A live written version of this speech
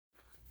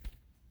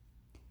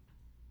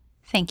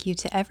Thank you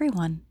to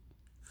everyone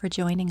for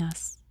joining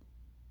us.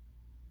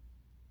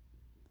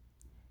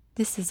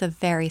 This is a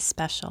very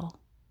special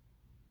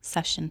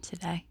session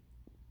today.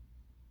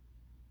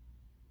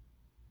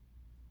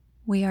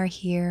 We are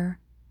here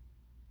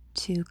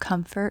to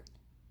comfort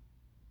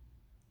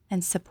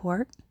and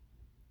support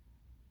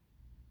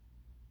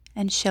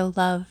and show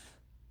love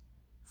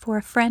for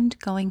a friend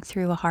going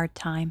through a hard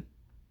time.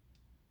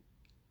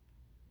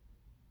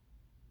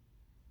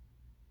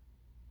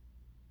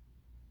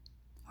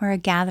 We're a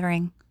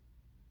gathering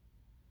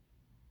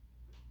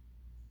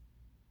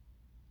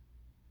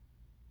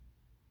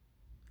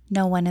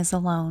no one is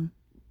alone.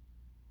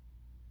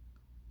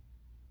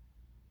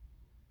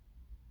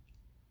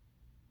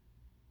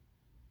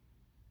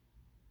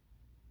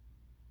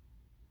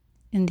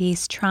 In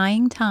these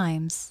trying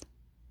times,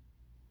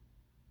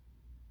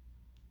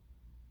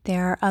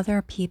 there are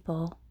other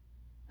people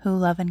who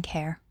love and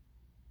care.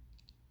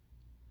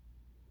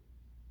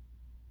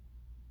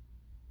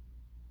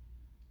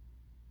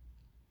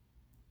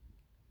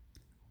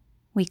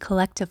 We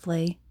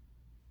collectively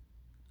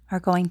are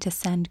going to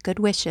send good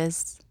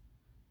wishes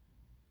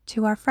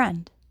to our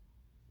friend.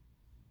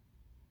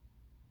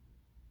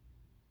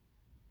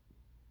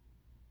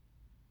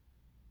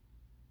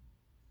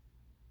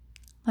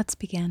 Let's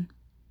begin.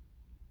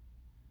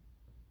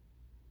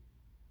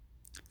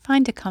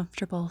 Find a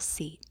comfortable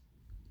seat.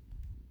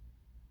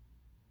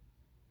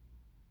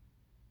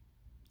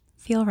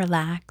 Feel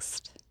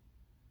relaxed.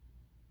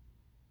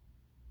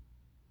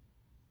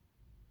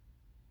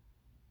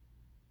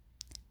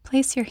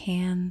 Place your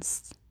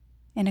hands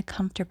in a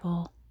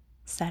comfortable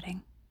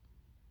setting.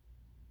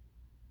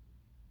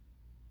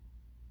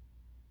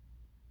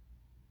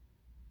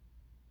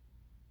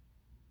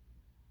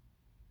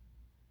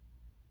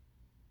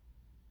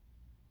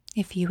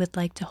 If you would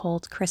like to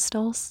hold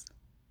crystals,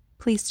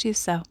 please do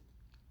so.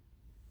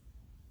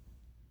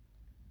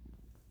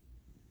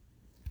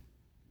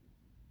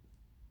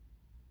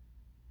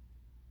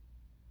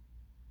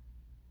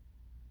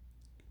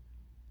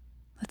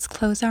 Let's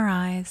close our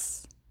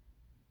eyes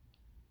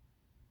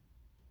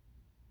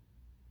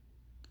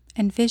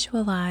and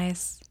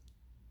visualize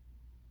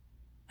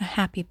a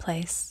happy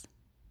place.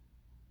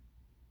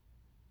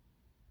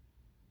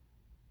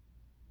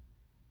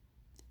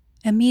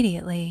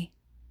 Immediately,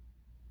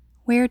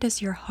 where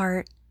does your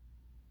heart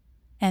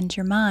and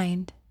your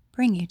mind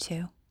bring you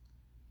to?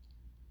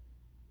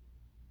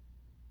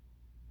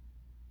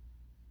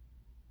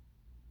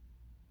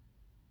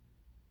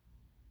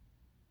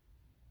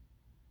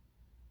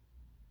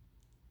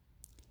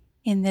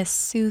 In this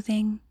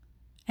soothing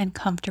and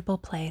comfortable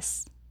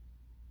place,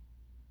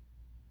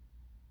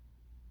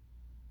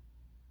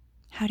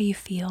 how do you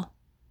feel?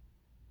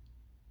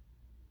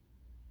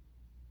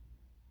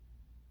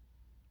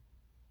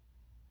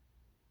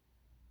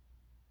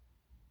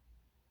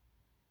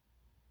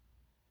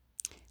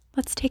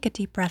 Let's take a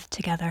deep breath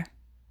together.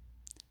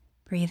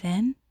 Breathe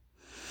in.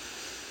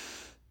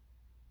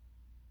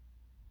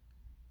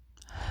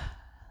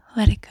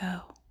 Let it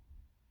go.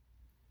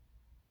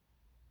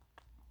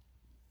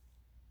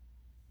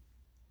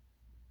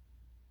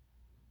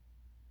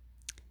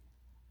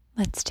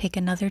 Let's take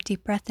another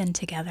deep breath in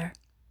together.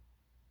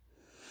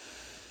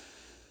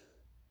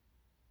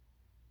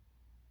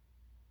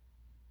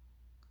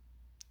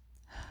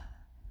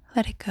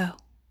 Let it go.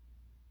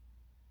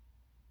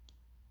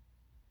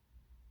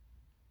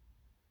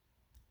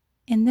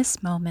 In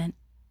this moment,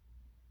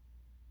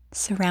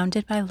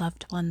 surrounded by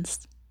loved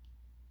ones,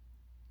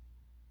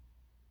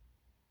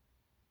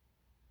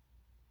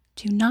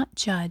 do not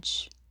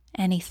judge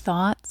any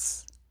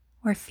thoughts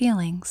or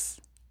feelings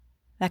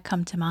that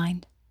come to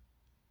mind.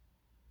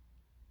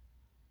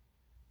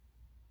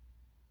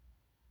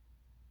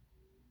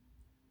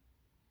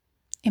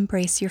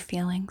 Embrace your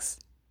feelings.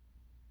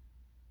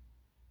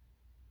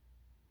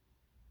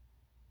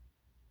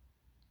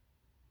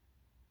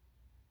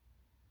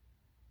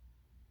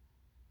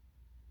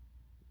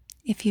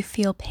 If you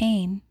feel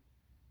pain,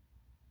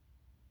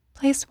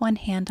 place one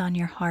hand on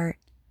your heart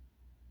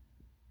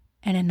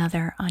and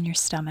another on your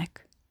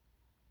stomach.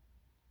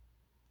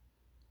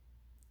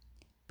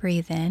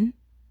 Breathe in.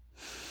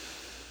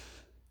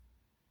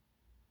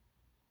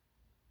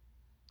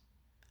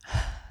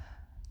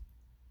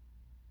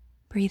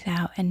 Breathe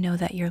out and know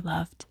that you're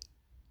loved.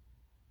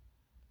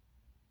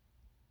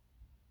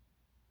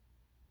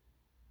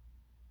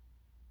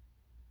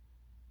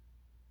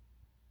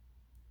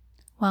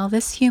 While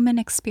this human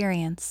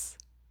experience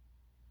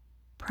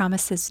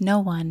promises no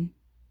one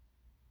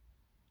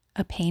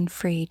a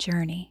pain-free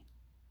journey,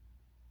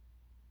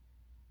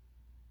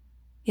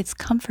 it's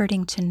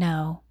comforting to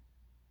know,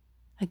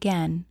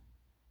 again,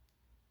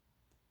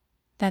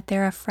 that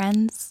there are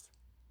friends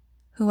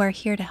who are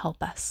here to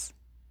help us.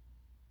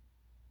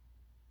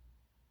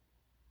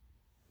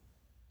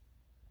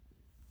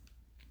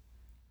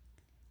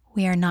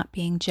 We are not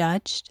being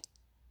judged.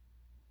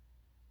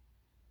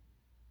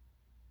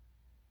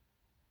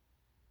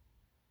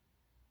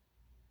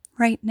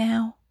 Right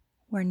now,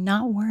 we're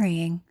not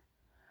worrying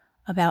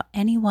about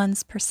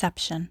anyone's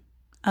perception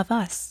of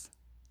us.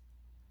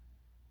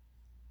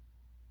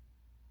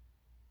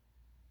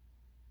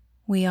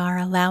 We are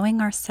allowing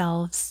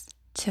ourselves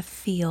to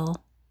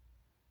feel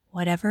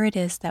whatever it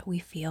is that we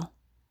feel.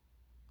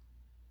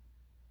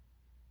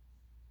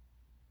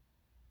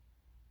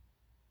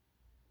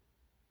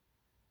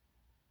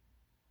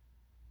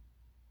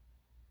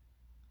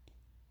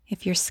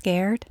 If you're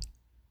scared,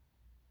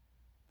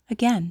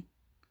 again,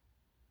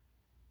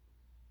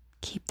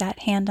 keep that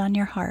hand on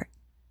your heart.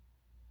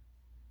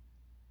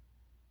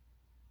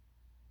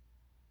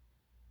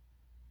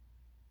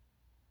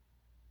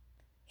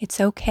 It's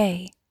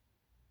okay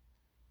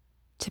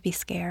to be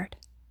scared.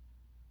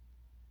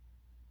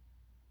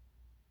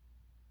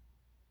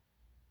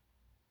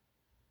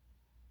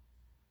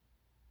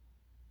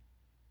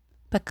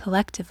 But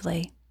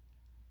collectively,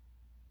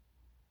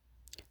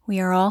 we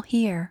are all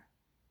here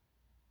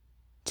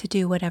to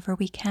do whatever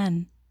we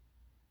can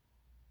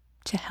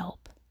to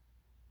help.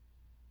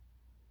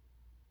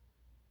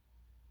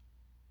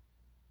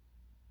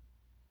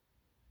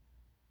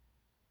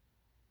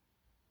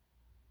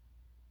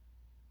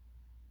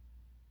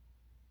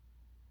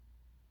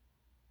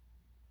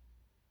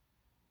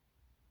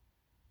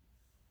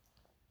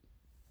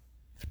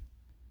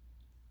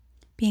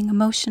 Being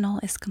emotional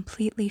is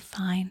completely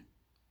fine.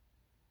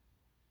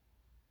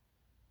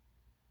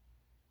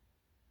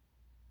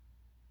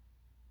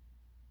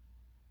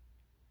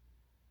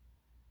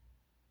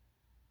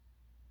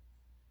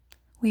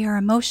 We are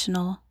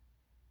emotional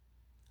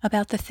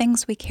about the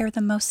things we care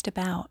the most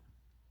about.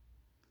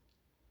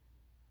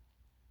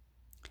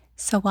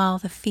 So while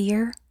the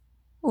fear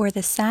or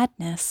the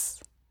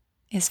sadness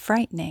is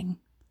frightening,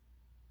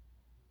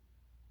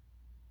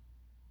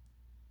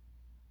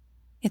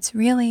 it's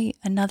really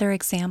another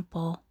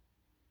example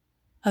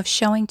of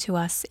showing to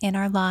us in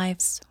our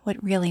lives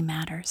what really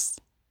matters.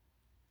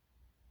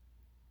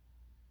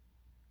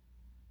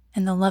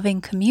 And the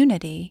loving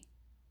community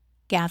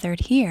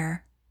gathered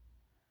here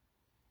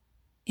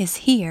is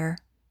here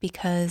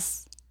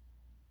because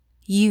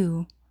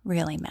you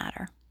really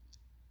matter.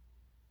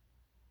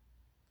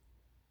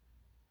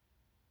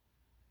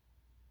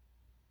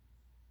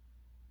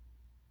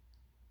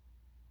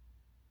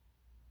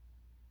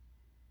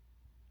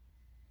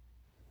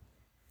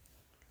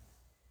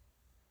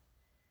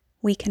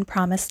 We can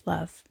promise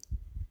love.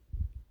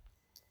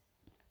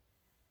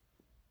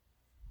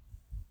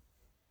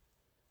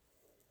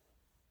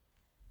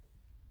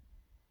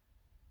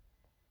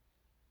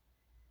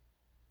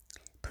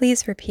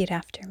 Please repeat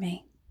after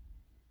me.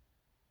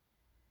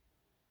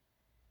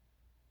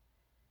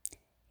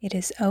 It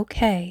is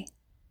okay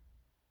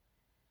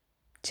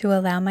to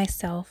allow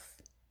myself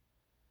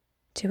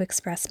to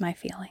express my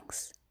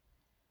feelings.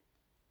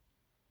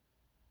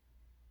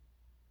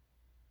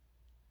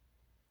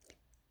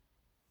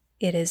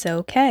 It is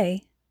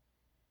okay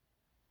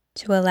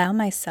to allow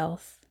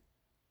myself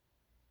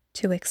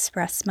to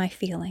express my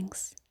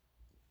feelings.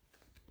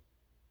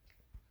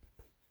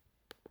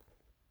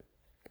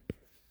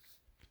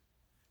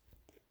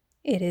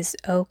 It is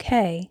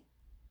okay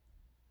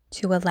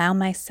to allow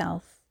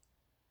myself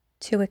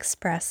to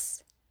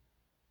express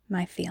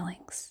my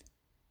feelings.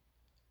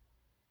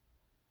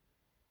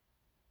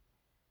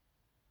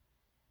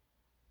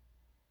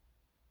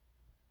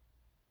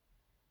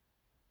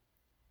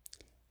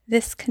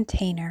 This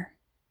container,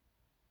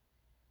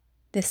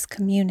 this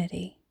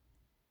community,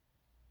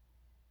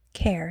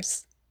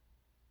 cares.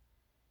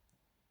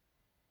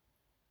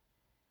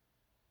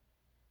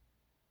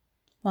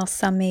 While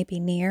some may be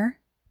near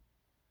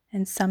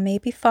and some may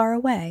be far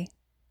away,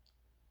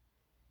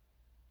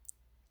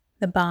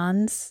 the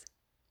bonds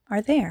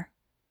are there.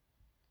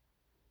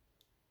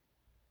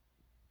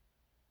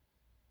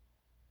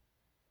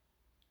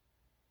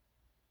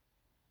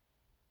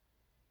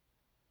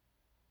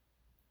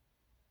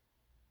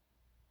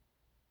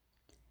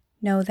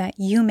 Know that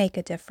you make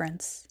a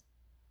difference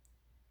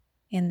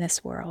in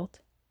this world.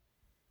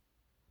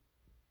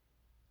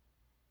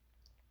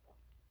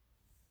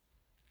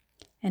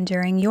 And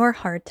during your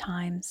hard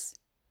times,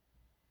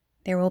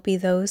 there will be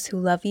those who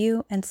love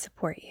you and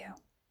support you.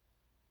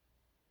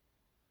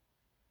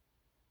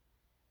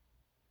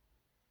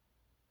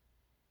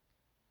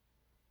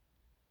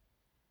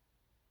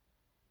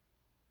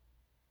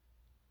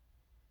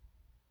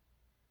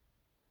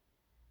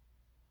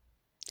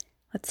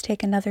 Let's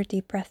take another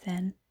deep breath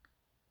in.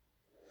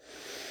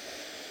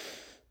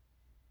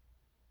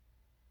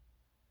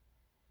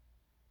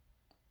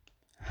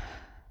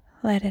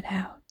 Let it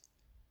out.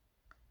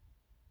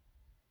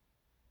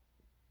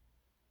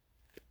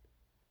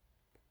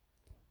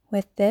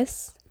 With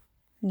this,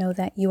 know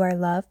that you are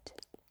loved.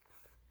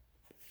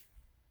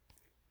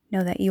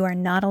 Know that you are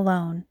not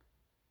alone.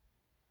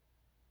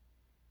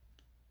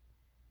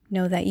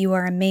 Know that you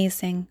are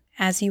amazing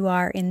as you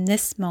are in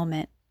this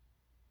moment,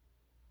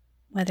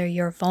 whether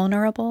you're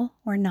vulnerable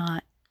or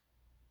not.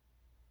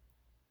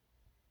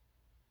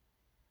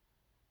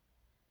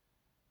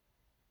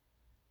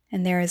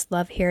 And there is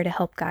love here to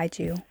help guide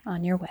you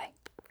on your way.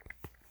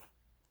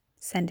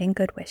 Sending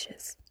good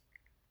wishes.